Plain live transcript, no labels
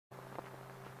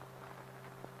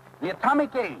The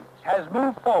atomic age has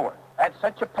moved forward at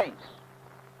such a pace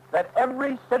that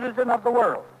every citizen of the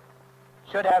world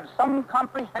should have some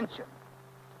comprehension,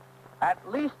 at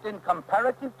least in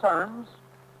comparative terms,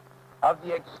 of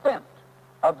the extent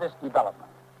of this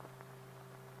development,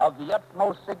 of the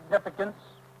utmost significance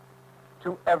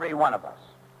to every one of us.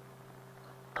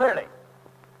 Clearly,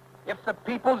 if the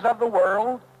peoples of the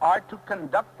world are to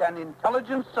conduct an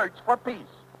intelligent search for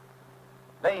peace,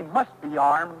 they must be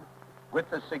armed with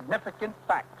the significant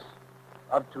facts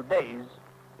of today's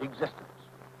existence.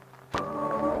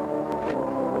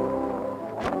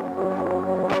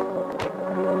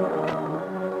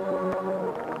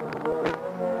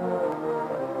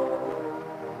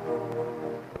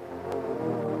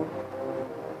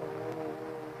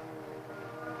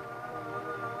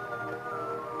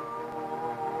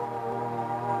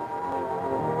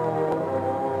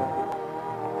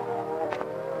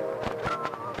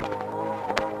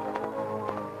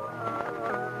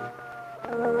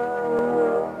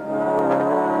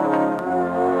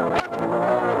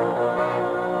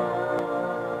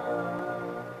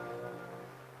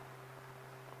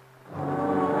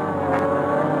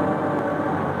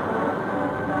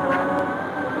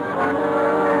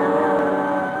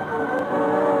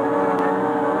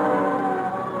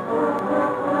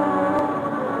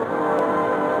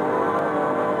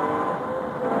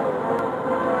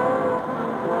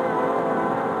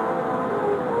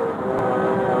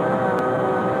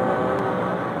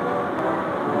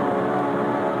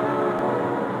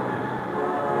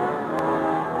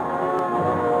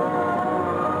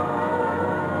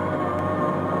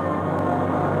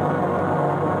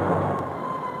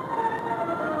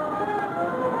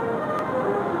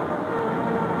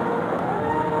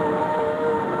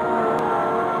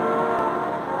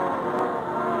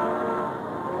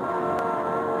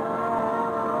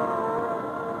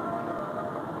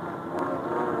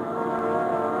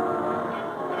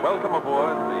 Welcome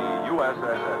aboard the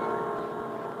USS Estes.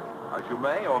 As you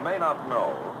may or may not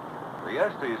know, the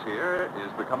Estes here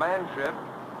is the command ship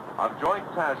of Joint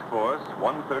Task Force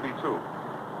 132.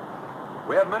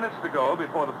 We have minutes to go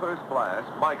before the first blast,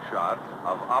 mic shot,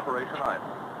 of Operation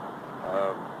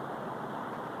Island.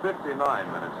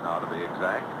 59 minutes now, to be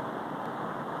exact.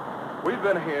 We've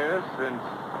been here since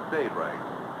daybreak.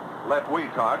 Left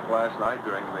Weetalk last night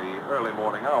during the early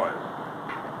morning hours.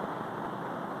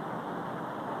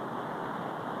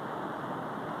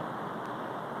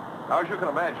 Now, as you can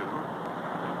imagine,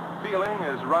 feeling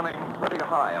is running pretty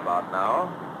high about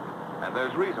now, and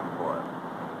there's reason for it.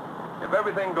 If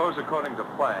everything goes according to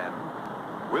plan,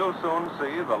 we'll soon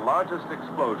see the largest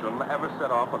explosion ever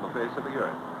set off on the face of the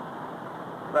Earth.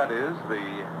 That is,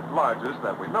 the largest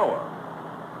that we know of.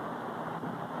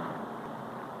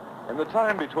 In the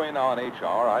time between now and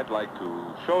H-hour, I'd like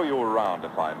to show you around,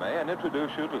 if I may, and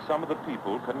introduce you to some of the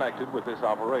people connected with this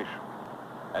operation,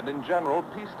 and in general,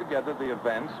 piece together the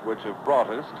events which have brought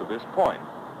us to this point.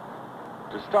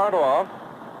 To start off,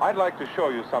 I'd like to show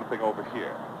you something over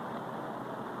here.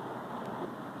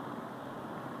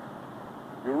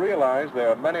 You realize there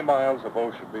are many miles of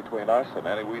ocean between us and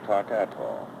any Weetalk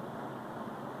Atoll.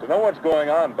 To know what's going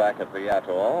on back at the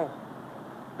atoll,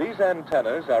 these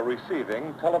antennas are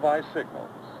receiving televised signals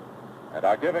and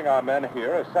are giving our men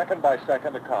here a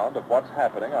second-by-second account of what's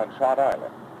happening on Shot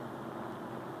Island.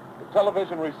 The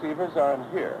television receivers are in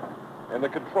here, in the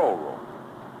control room.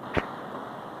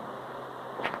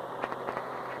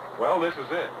 Well, this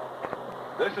is it.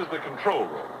 This is the control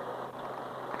room.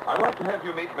 I'd like to have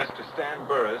you meet Mr. Stan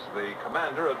Burris, the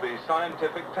commander of the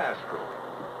scientific task group.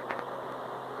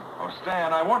 Oh,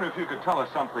 Stan, I wonder if you could tell us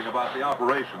something about the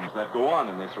operations that go on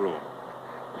in this room.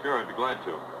 Sure, I'd be glad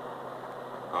to.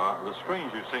 The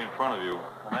screens you see in front of you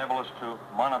enable us to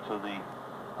monitor the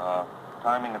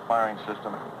timing and firing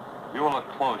system. If you will look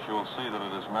close, you will see that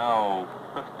it is now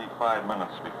 55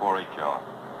 minutes before H-hour.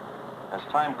 As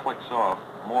time clicks off,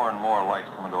 more and more lights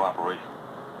come into operation.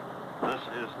 This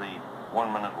is the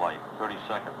 1-minute light, 30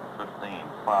 seconds, 15,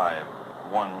 5,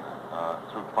 1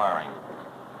 through firing.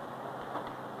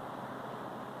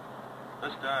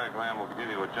 This diagram will give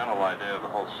you a general idea of the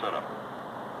whole setup.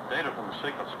 Data from the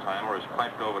sequence timer is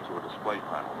piped over to a display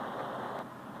panel.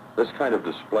 This kind of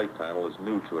display panel is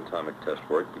new to atomic test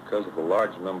work because of the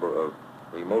large number of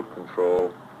remote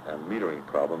control and metering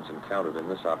problems encountered in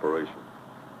this operation.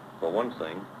 For one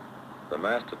thing, the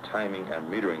master timing and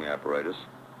metering apparatus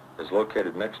is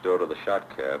located next door to the shot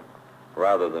cab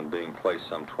rather than being placed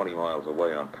some 20 miles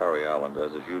away on Parry Island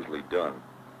as is usually done.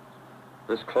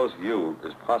 This close view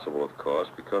is possible, of course,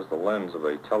 because the lens of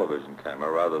a television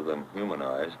camera, rather than human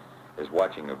eyes, is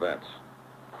watching events.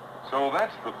 So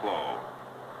that's the flow.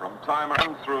 From timer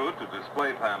through to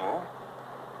display panel,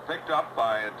 picked up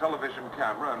by a television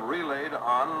camera and relayed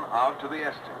on out to the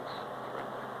Estes.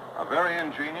 A very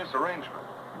ingenious arrangement.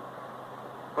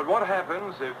 But what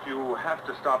happens if you have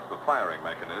to stop the firing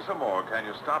mechanism, or can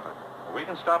you stop it? Well, we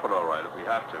can stop it all right if we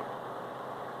have to.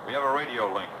 We have a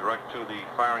radio link direct to the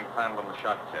firing panel in the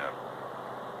shot cab.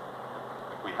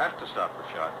 If we have to stop the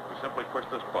shot, we simply push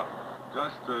this button.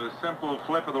 Just a simple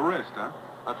flip of the wrist, huh?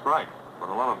 That's right, but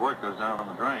a lot of work goes down in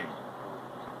the drain.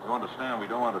 You understand, we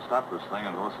don't want to stop this thing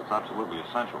unless it's absolutely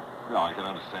essential. Yeah, I can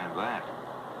understand that.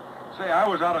 Say, I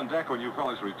was out on deck when you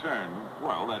fellas returned.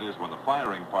 Well, that is, when the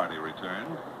firing party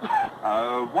returned.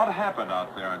 What happened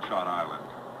out there on Shot Island?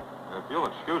 If you'll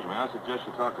excuse me, I suggest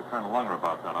you talk to Colonel Lunger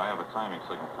about that. I have a timing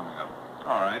signal coming up.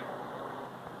 All right.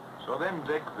 So then,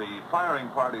 Dick, the firing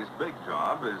party's big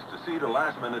job is to see to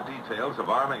last-minute details of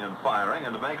arming and firing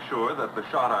and to make sure that the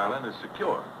Shot Island is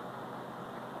secure.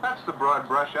 That's the broad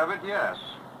brush of it, yes.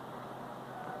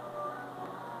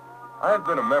 I've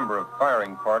been a member of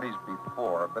firing parties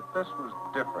before, but this was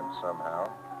different somehow.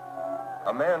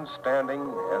 A man standing,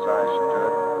 as I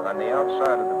stood, on the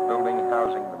outside of the building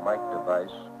housing the mic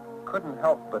device, couldn't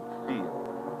help but feel,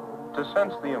 to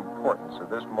sense the importance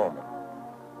of this moment.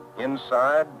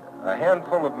 Inside, a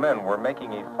handful of men were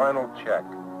making a final check,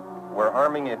 were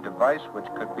arming a device which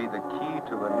could be the key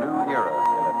to a new era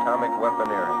in atomic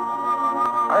weaponeering.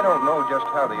 I don't know just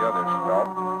how the others felt,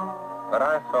 but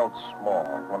I felt small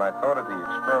when I thought of the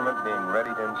experiment being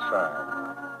readied inside.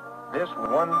 This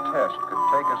one test could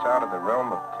take us out of the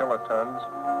realm of kilotons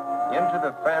into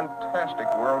the fantastic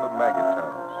world of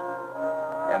megatons.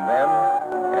 And then,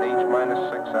 at H minus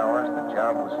 6 hours, the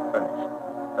job was finished.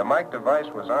 The mic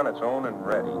device was on its own and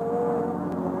ready.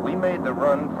 We made the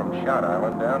run from Shot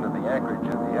Island down to the anchorage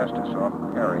of the Estes off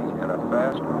Perry in a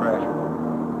fast crash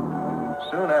boat.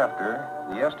 Soon after,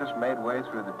 the Estes made way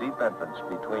through the deep entrance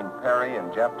between Perry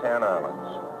and Japtan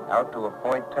Islands, out to a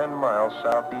point 10 miles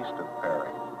southeast of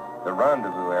Perry, the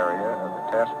rendezvous area of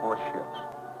the task force ships.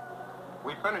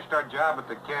 We finished our job at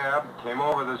the cab, came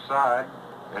over the side,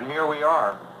 and here we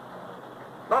are.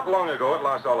 Not long ago at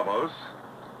Los Alamos,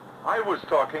 I was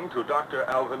talking to Dr.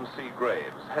 Alvin C.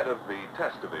 Graves, head of the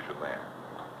test division there.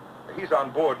 He's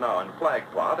on board now in Flag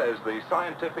Plot as the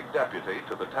scientific deputy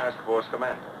to the task force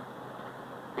commander.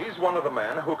 He's one of the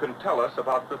men who can tell us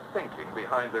about the thinking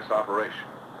behind this operation.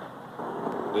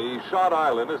 The Shot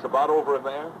Island is about over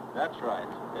there? That's right.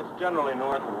 It's generally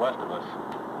north and west of us.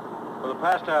 For the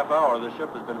past half hour, the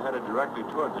ship has been headed directly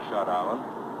toward the Shot Island,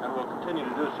 and will continue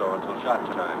to do so until shot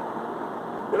time.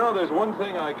 You know, there's one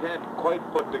thing I can't quite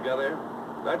put together.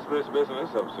 That's this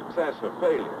business of success or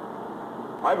failure.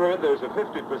 I've heard there's a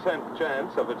 50%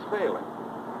 chance of its failing.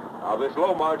 Now, this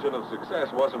low margin of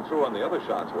success wasn't true on the other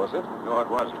shots, was it? No, it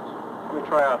wasn't. Let me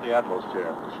try out the Admiral's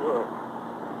chair. Sure.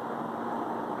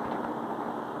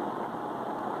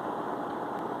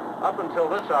 Up until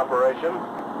this operation,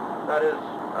 that is,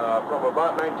 from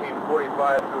about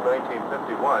 1945 through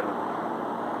 1951,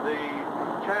 the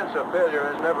chance of failure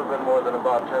has never been more than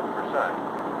about 10%.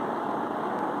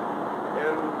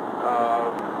 In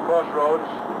Crossroads,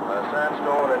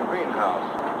 Sandstone, and Greenhouse,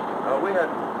 we had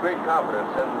great confidence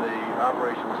in the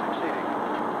operation succeeding.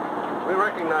 We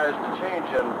recognized a change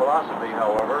in philosophy,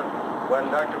 however, when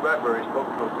Dr. Bradbury spoke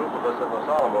to a group of us at Los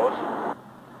Alamos.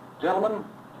 Gentlemen,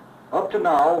 up to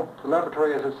now, the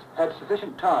laboratory has had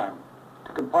sufficient time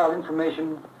to compile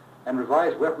information and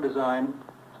revise weapon design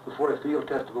before a field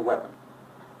test of a weapon.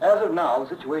 As of now,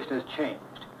 the situation has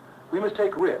changed. We must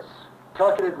take risks.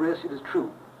 Calculated risks, it is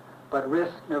true, but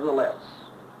risks nevertheless.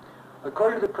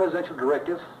 According to the presidential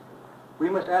directive, we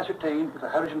must ascertain if a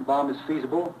hydrogen bomb is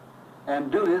feasible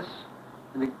and do this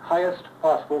in the highest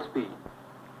possible speed.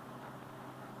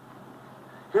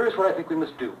 Here is what I think we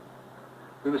must do.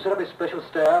 We must set up a special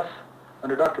staff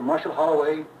under Dr. Marshall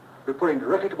Holloway, reporting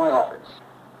directly to my office.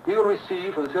 He will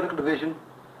receive from the theoretical division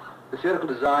the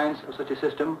theoretical designs of such a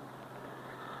system,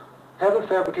 have them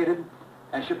fabricated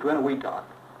and shipped to Eniwetok.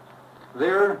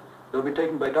 There, they'll be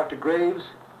taken by Dr. Graves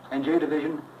and J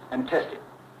Division and tested.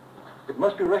 It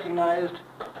must be recognized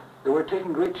that we're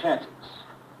taking great chances,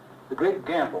 a great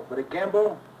gamble. But a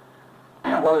gamble,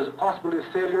 while there's a possibility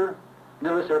of failure,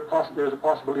 nevertheless there's a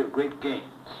possibility of great gains.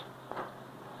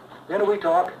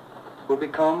 Eniwetok will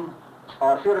become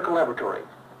our theoretical laboratory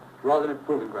rather than a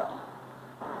proving ground.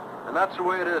 And that's the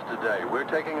way it is today. We're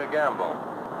taking a gamble.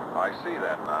 I see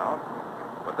that now.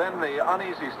 But then the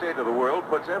uneasy state of the world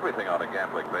puts everything on a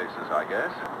gambling basis, I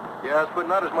guess. Yes, but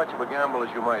not as much of a gamble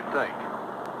as you might think.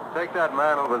 Take that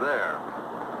man over there.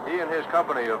 He and his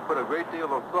company have put a great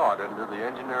deal of thought into the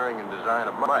engineering and design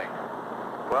of Mike.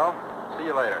 Well, see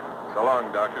you later. So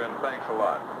long, Doctor, and thanks a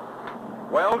lot.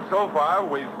 Well, so far,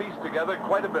 we've pieced together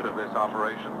quite a bit of this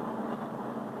operation.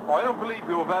 Oh, I don't believe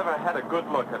you've ever had a good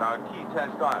look at our key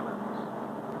test islands.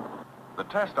 The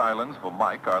test islands for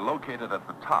Mike are located at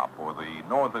the top, or the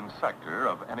northern sector,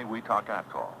 of Eniwetok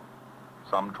Atoll,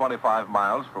 some 25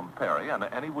 miles from Perry and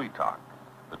Eniwetok,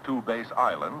 the two base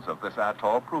islands of this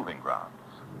atoll proving grounds.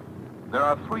 There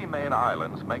are three main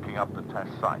islands making up the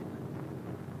test site.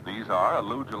 These are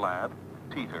Alujalab,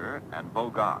 Teeter, and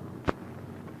Bogan.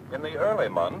 In the early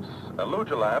months,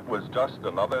 Alujalab was just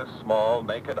another small,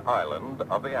 naked island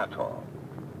of the atoll.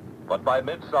 But by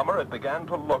midsummer, it began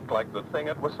to look like the thing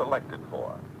it was selected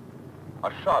for,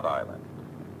 a shot island.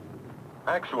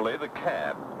 Actually, the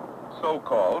cab, so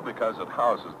called because it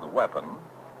houses the weapon,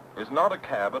 is not a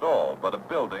cab at all, but a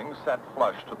building set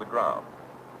flush to the ground.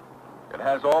 It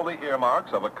has all the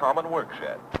earmarks of a common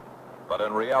workshed, but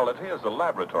in reality is a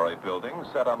laboratory building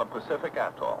set on a Pacific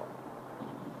atoll.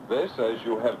 This, as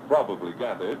you have probably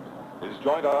gathered, is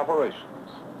joint operations.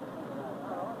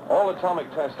 All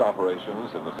atomic test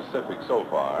operations in the Pacific so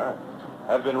far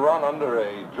have been run under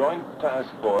a joint task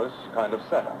force kind of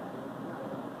setup.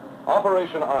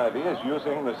 Operation Ivy is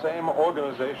using the same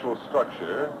organizational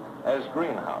structure as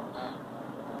Greenhouse.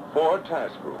 4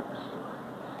 task groups: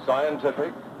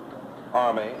 Scientific,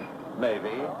 Army,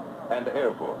 Navy, and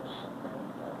Air Force.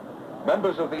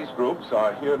 Members of these groups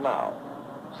are here now,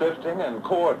 sifting and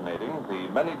coordinating the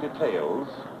many details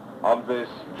of this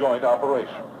joint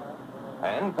operation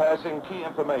and passing key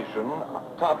information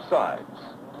top sides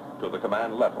to the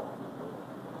command level.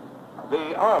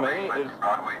 The Army is...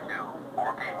 Broadway 2,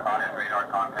 4 Cape Cod and radar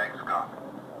contact Scott.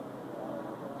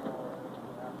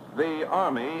 The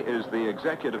Army is the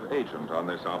executive agent on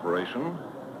this operation,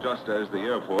 just as the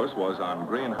Air Force was on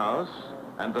Greenhouse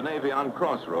and the Navy on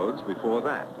Crossroads before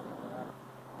that.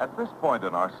 At this point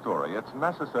in our story, it's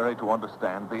necessary to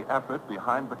understand the effort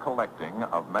behind the collecting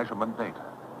of measurement data.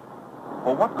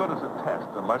 For what good is a test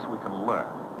unless we can learn,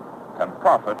 can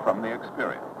profit from the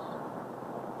experience?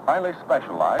 Highly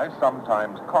specialized,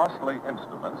 sometimes costly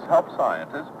instruments help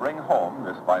scientists bring home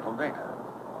this vital data.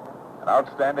 An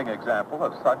outstanding example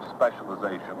of such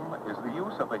specialization is the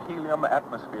use of a helium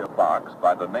atmosphere box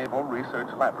by the Naval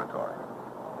Research Laboratory.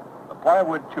 The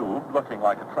plywood tube, looking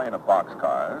like a train of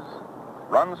boxcars,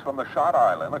 runs from the shot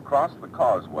island across the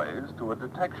causeways to a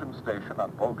detection station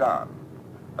on Bogan,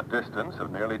 a distance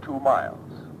of nearly 2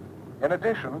 miles. In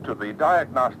addition to the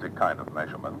diagnostic kind of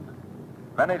measurement,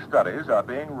 many studies are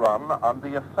being run on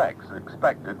the effects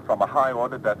expected from a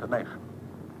high-order detonation.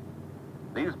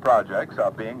 These projects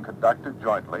are being conducted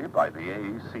jointly by the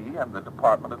AEC and the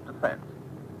Department of Defense.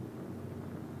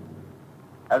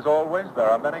 As always, there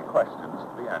are many questions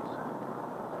to be answered.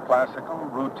 Classical,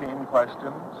 routine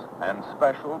questions and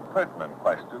special, pertinent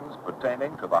questions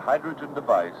pertaining to the hydrogen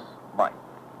device, Mike.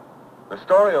 The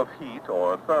story of heat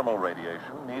or thermal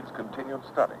radiation needs continued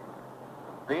study.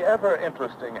 The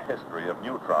ever-interesting history of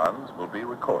neutrons will be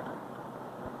recorded.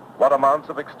 What amounts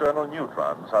of external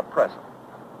neutrons are present?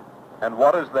 And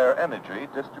what is their energy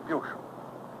distribution?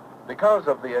 Because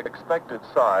of the expected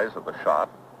size of the shot,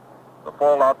 the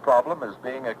fallout problem is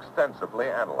being extensively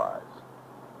analyzed.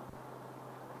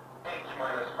 H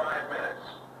minus 5 minutes.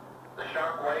 The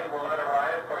shock wave will not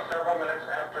arrive for several minutes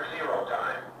after 0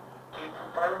 time. Keep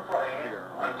firm flame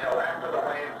until after the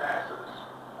wave passes.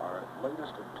 Our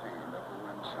latest obtained upper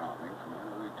wind sounding from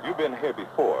Eniwetok You've been here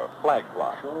before, flag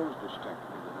plot. shows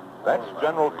distinctly that in the That's lower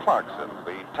General elevation, Clarkson,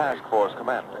 the task force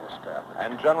commander, staff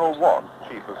and General Wolf,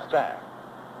 chief of staff.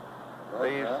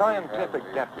 The scientific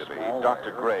deputy,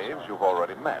 Dr. Graves, you've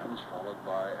already met. followed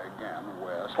by again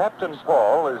west. Captain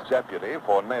Paul is deputy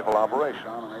for naval operations,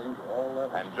 Dominating to all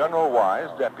levels. and General Wise,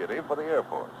 deputy for the Air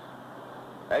Force.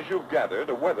 As you've gathered,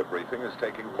 a weather briefing is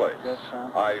taking place.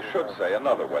 I should say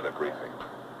another weather briefing.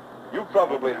 You've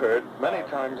probably heard many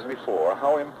times before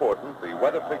how important the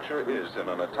weather picture is in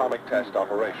an atomic test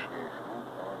operation.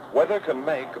 Weather can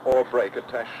make or break a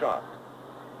test shot.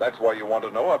 That's why you want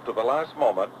to know up to the last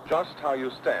moment just how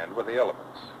you stand with the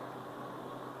elements.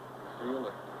 Feel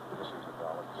that this is a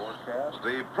valid forecast.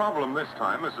 The problem this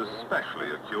time is especially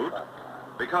acute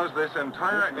because this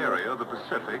entire area of the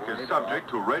Pacific is subject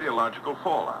to radiological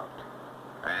fallout.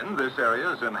 And this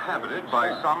area is inhabited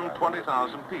by some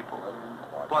 20,000 people,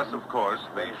 plus, of course,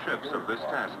 the ships of this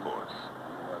task force.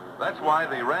 That's why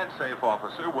the RadSafe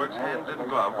officer works hand in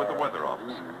glove with the weather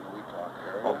officer.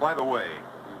 Oh, by the way,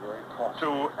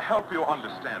 to help you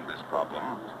understand this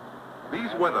problem, these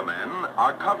weathermen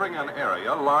are covering an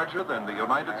area larger than the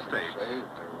United States,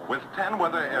 with 10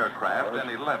 weather aircraft and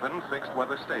 11 fixed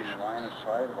weather stations.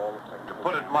 To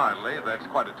put it mildly, that's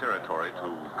quite a territory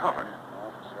to cover.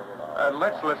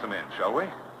 Let's listen in, shall we?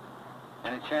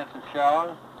 Any chance of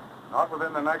showers? Not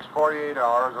within the next 48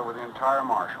 hours over the entire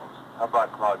Marshalls. How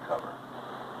about cloud cover?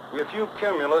 A few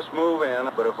cumulus move in,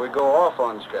 but if we go off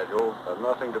on schedule,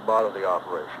 nothing to bother the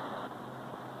operation.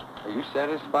 Are you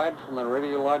satisfied from a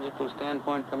radiological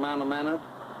standpoint, Commander Maynard?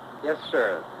 Yes,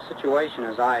 sir. The situation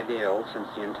is ideal since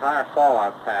the entire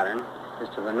fallout pattern is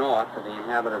to the north of the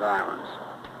inhabited islands.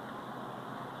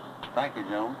 Thank you,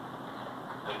 gentlemen.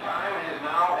 The time is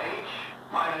now H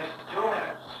minus 2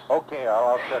 minutes. Okay,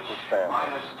 I'll check with staff.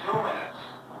 Minus 2 minutes.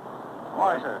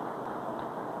 Why, sir?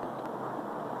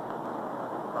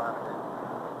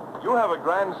 You have a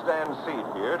grandstand seat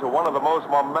here to one of the most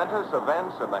momentous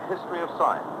events in the history of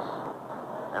science.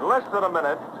 In less than a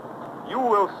minute, you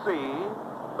will see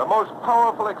the most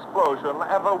powerful explosion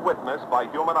ever witnessed by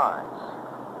human eyes.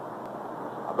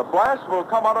 The blast will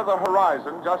come out of the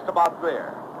horizon just about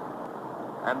there.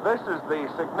 And this is the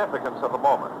significance of the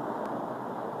moment.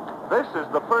 This is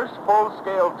the first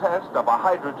full-scale test of a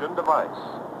hydrogen device.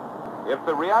 If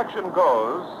the reaction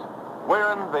goes,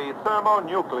 we're in the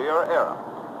thermonuclear era.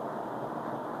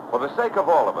 For the sake of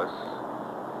all of us,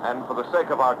 and for the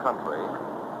sake of our country,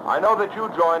 I know that you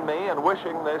join me in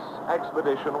wishing this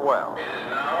expedition well. It is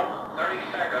now 30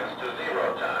 seconds to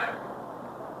 0 time.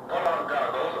 Put on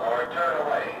goggles or turn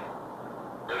away.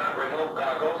 Do not remove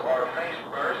goggles or face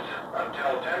burst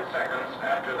until 10 seconds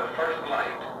after the first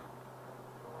light.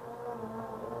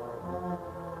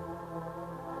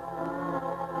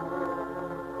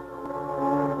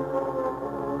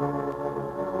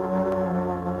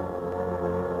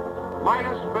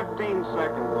 Minus 15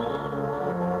 seconds.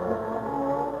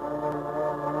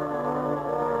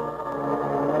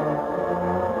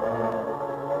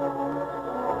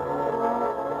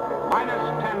 Minus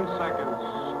 10 seconds.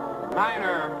 9,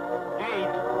 8,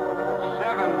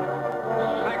 7,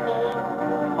 6,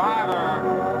 5,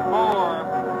 4,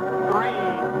 3,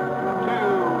 2,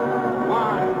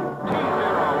 1, 0.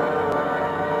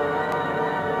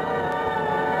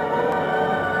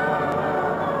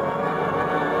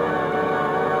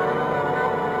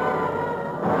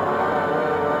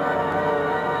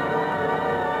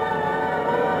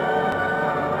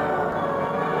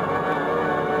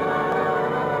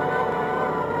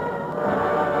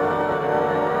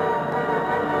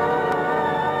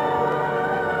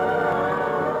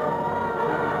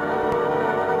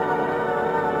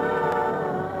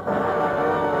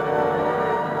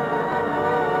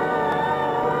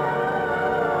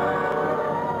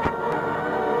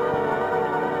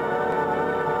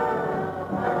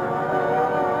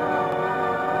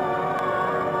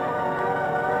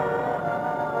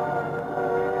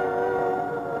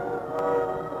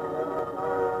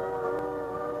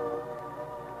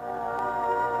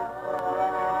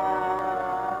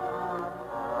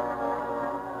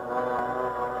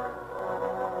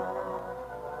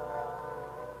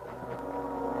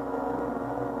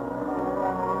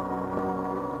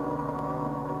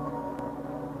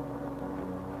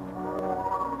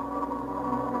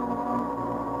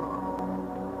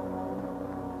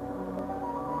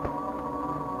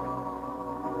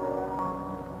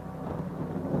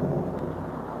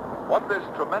 What this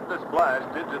tremendous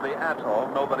blast did to the atoll,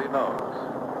 nobody knows.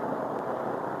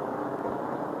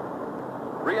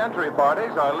 Re-entry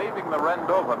parties are leaving the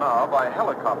Rendova now by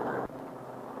helicopter.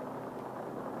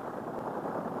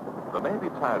 The Navy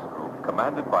Task Group,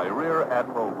 commanded by Rear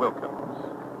Admiral Wilkins,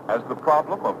 has the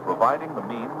problem of providing the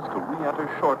means to re-enter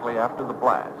shortly after the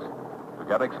blast to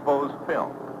get exposed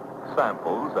film,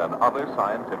 samples, and other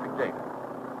scientific data.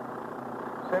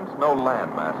 Since no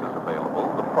land mass is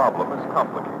available, the problem is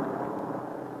complicated.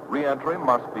 Re-entry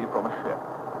must be from a ship.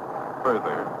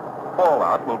 Further,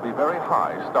 fallout will be very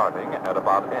high, starting at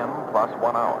about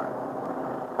M+1 hour.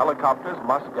 Helicopters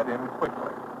must get in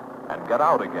quickly and get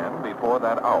out again before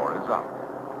that hour is up.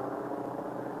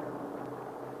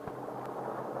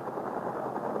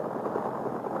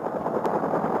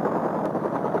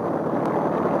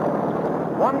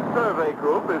 One survey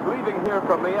group is leaving here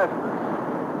from the Estes.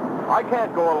 I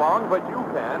can't go along, but you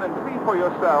can, and see for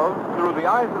yourselves through the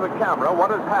eyes of the camera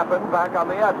what has happened back on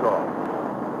the atoll.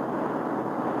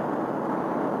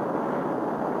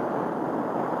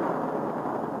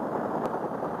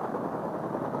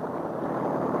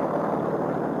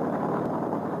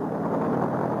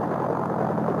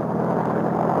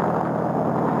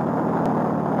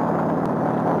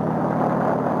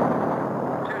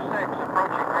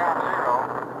 Approaching ground zero.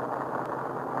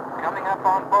 Coming up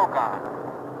on Bogon.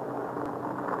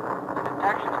 The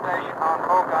detection station on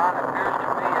Bogon appears to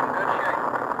be in good shape.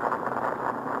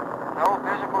 No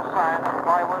visible sign of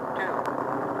plywood tube.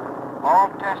 All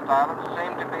test islands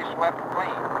seem to be swept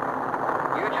clean.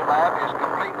 Ugilab is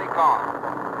completely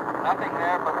gone. Nothing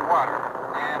there but water,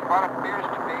 and what appears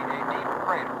to be a deep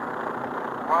crater.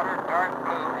 Water dark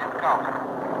blue in color.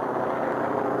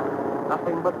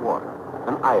 Nothing but water.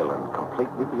 An island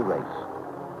completely erased.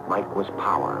 Mike was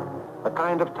power, the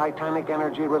kind of titanic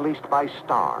energy released by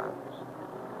stars.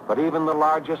 But even the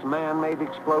largest man-made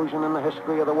explosion in the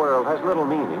history of the world has little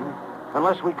meaning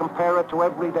unless we compare it to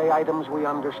everyday items we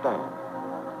understand.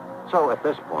 So at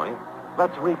this point,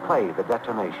 let's replay the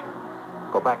detonation.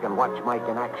 Go back and watch Mike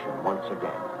in action once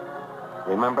again.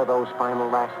 Remember those final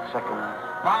last seconds?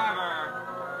 5,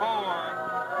 4,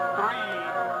 3,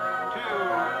 2,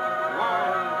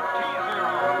 1,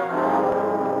 T0.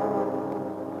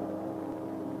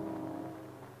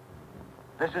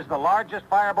 This is the largest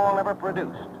fireball ever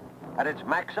produced. At its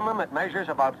maximum, it measures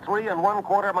about 3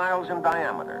 1/4 miles in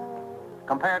diameter.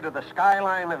 Compared to the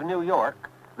skyline of New York,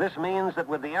 this means that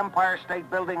with the Empire State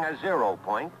Building as 0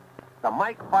 point, the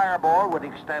Mike fireball would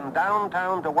extend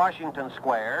downtown to Washington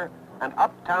Square and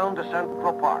uptown to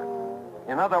Central Park.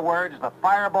 In other words, the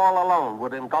fireball alone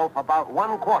would engulf about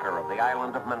 1/4 of the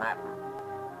island of Manhattan.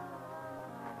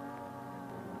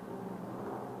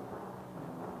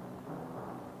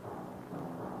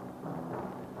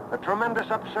 The tremendous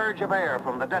upsurge of air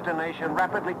from the detonation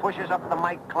rapidly pushes up the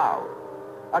Mike cloud.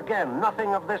 Again,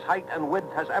 nothing of this height and width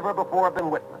has ever before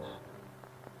been witnessed.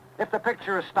 If the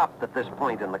picture is stopped at this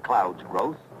point in the cloud's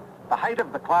growth, the height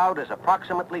of the cloud is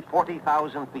approximately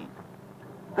 40,000 feet.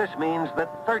 This means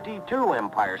that 32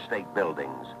 Empire State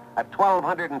Buildings at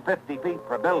 1,250 feet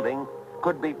per building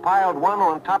could be piled one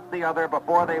on top of the other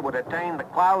before they would attain the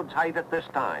cloud's height at this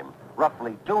time,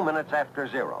 roughly 2 minutes after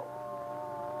 0.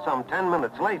 Some 10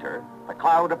 minutes later, the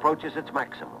cloud approaches its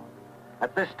maximum.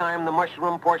 At this time, the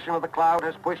mushroom portion of the cloud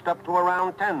has pushed up to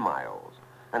around 10 miles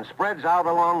and spreads out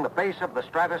along the base of the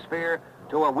stratosphere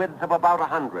to a width of about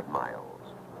 100 miles,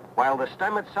 while the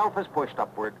stem itself is pushed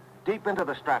upward deep into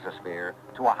the stratosphere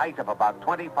to a height of about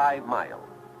 25 miles.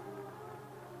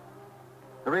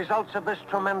 The results of this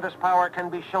tremendous power can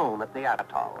be shown at the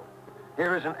atoll.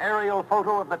 Here is an aerial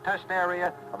photo of the test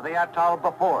area of the atoll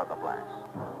before the blast.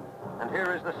 And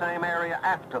here is the same area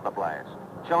after the blast,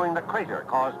 showing the crater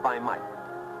caused by Mike.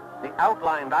 The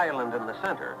outlined island in the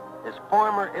center is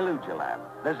former Ugilab,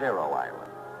 the 0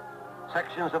 island.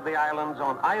 Sections of the islands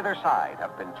on either side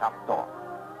have been chopped off.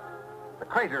 The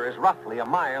crater is roughly a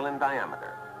mile in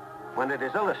diameter. When it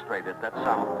is illustrated that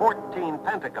some 14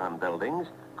 Pentagon buildings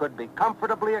could be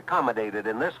comfortably accommodated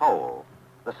in this hole,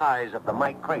 the size of the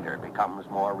Mike crater becomes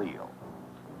more real.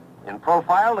 In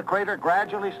profile, the crater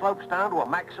gradually slopes down to a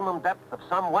maximum depth of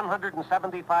some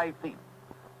 175 feet,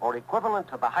 or equivalent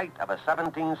to the height of a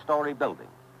 17-story building.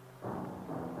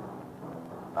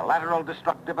 The lateral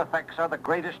destructive effects are the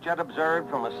greatest yet observed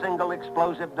from a single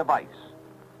explosive device.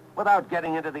 Without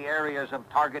getting into the areas of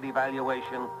target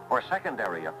evaluation or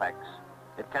secondary effects,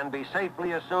 it can be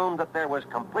safely assumed that there was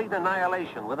complete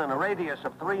annihilation within a radius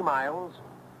of 3 miles,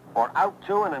 or out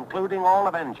to and including all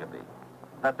of Engebi,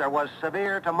 that there was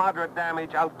severe to moderate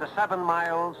damage out to 7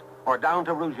 miles or down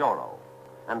to Ruggiero,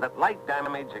 and that light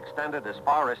damage extended as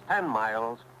far as 10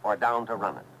 miles or down to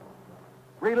Runnet.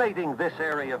 Relating this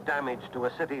area of damage to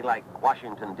a city like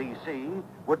Washington, D.C.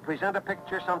 would present a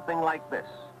picture something like this.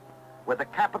 With the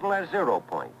capital as 0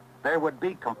 point, there would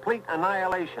be complete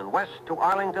annihilation west to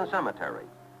Arlington Cemetery,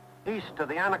 east to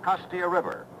the Anacostia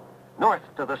River, north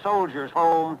to the Soldiers'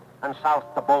 Home, and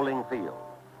south to Bowling Field.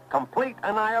 Complete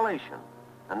annihilation,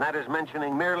 and that is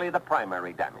mentioning merely the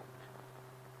primary damage.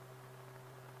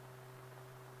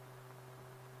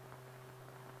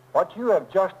 What you have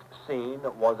just seen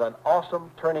was an awesome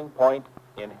turning point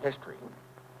in history,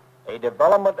 a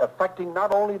development affecting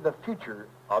not only the future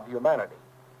of humanity,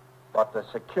 but the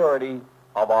security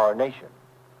of our nation,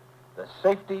 the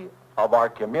safety of our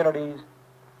communities,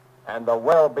 and the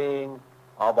well-being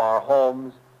of our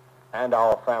homes and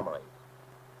our families.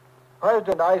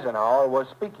 President Eisenhower was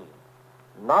speaking,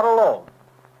 not alone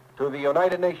to the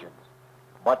United Nations,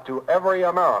 but to every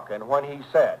American when he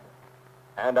said,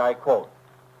 and I quote,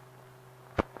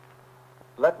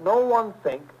 "Let no one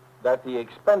think that the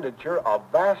expenditure of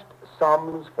vast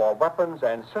sums for weapons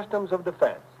and systems of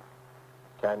defense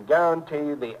can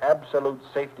guarantee the absolute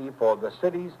safety for the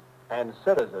cities and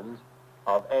citizens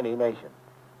of any nation.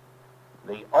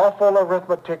 The awful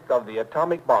arithmetic of the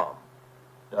atomic bomb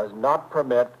does not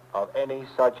permit of any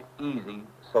such easy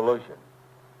solution.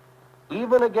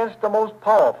 Even against the most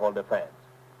powerful defense,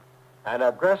 an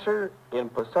aggressor in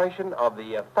possession of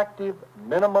the effective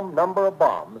minimum number of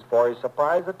bombs for a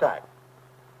surprise attack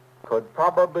could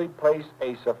probably place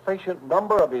a sufficient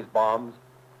number of his bombs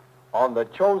on the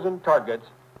chosen targets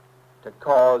to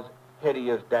cause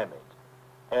hideous damage.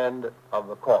 End of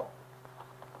the quote.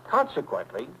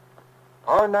 Consequently,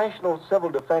 our national civil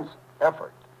defense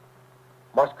effort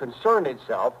must concern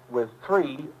itself with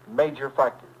three major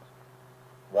factors.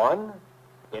 One,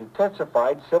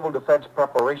 intensified civil defense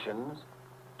preparations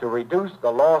to reduce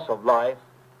the loss of life,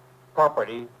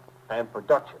 property, and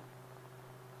production.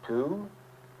 Two,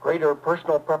 greater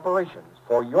personal preparations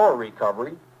for your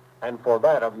recovery and for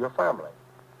that of your family.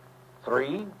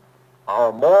 Three,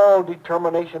 our moral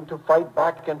determination to fight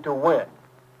back and to win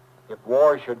if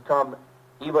war should come,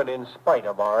 even in spite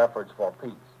of our efforts for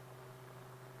peace.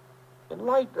 In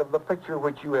light of the picture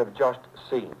which you have just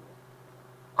seen,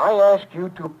 I ask you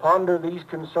to ponder these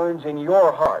concerns in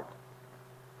your heart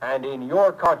and in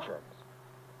your conscience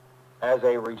as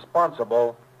a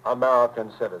responsible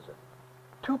American citizen.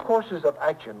 Two courses of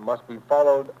action must be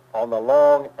followed on the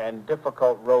long and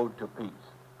difficult road to peace.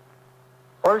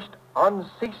 First,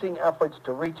 unceasing efforts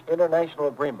to reach international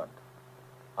agreement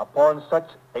upon such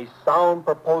a sound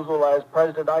proposal as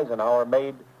President Eisenhower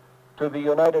made to the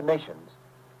United Nations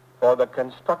for the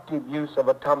constructive use of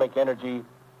atomic energy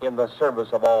in the service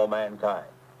of all mankind.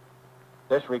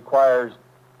 This requires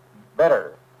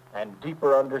better and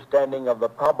deeper understanding of the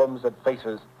problems it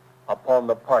faces upon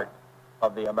the part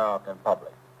of the American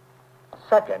public.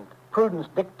 Second, prudence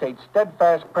dictates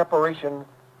steadfast preparation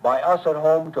by us at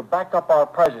home to back up our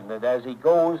president as he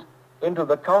goes into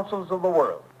the councils of the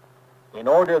world in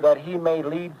order that he may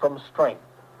lead from strength,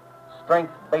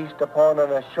 strength based upon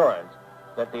an assurance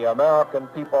that the American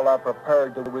people are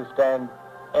prepared to withstand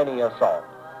any assault.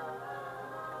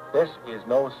 This is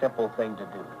no simple thing to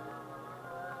do.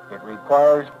 It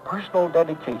requires personal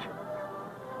dedication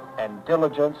and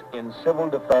diligence in civil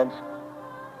defense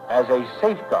as a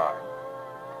safeguard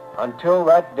until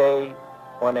that day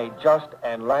when a just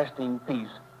and lasting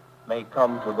peace may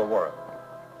come to the world.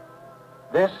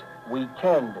 This we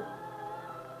can do.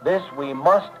 This we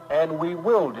must and we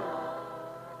will do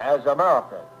as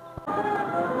Americans.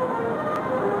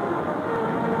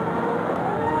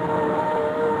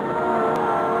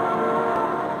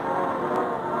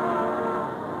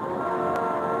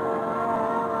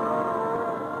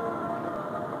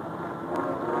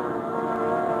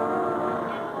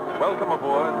 Welcome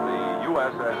aboard the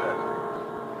USS Estes.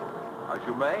 As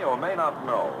you may or may not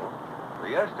know,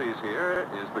 the Estes here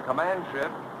is the command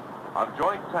ship of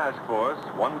Joint Task Force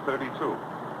 132.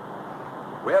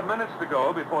 We have minutes to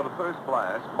go before the first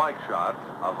blast, mic shot,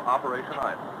 of Operation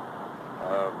Island.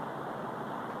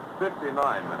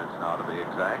 59 minutes now to be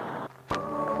exact.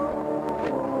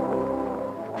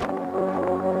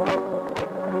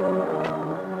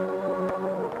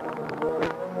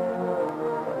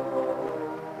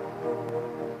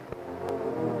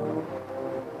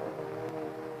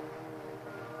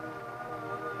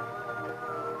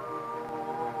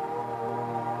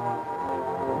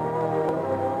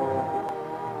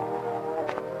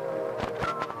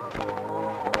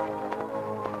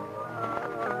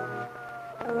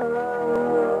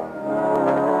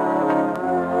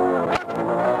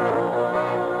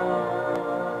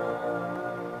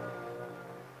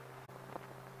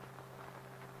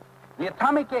 The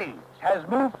atomic age has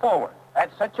moved forward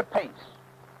at such a pace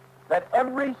that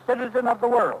every citizen of the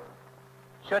world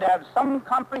should have some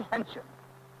comprehension,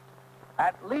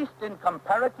 at least in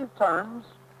comparative terms,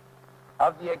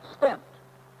 of the extent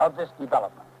of this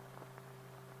development,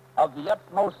 of the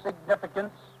utmost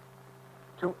significance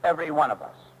to every one of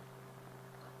us.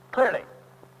 Clearly,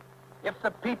 if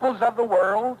the peoples of the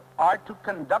world are to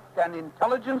conduct an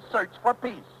intelligent search for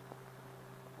peace,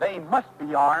 they must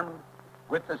be armed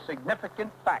with the significant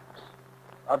facts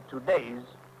of today's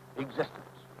existence.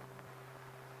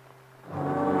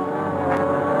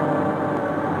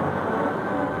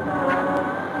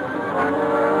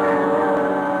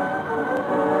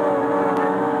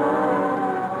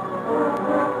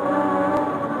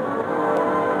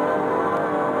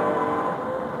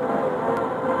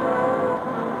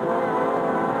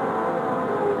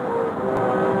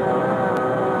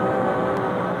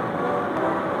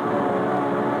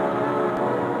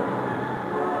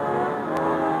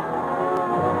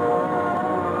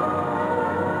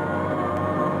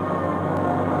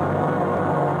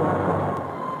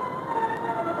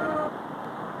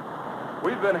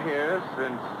 We've been here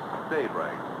since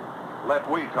daybreak. Left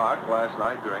Weetalk last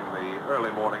night during the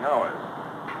early morning hours.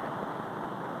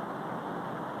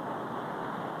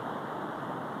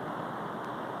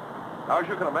 Now, as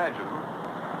you can imagine,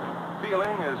 feeling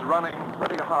is running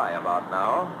pretty high about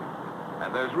now,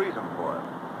 and there's reason for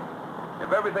it.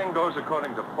 If everything goes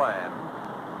according to plan,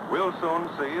 we'll soon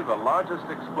see the largest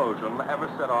explosion ever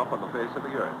set off on the face of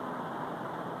the Earth.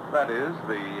 That is,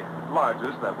 the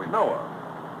largest that we know of.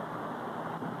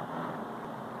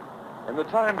 In the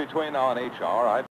time between now and H hour,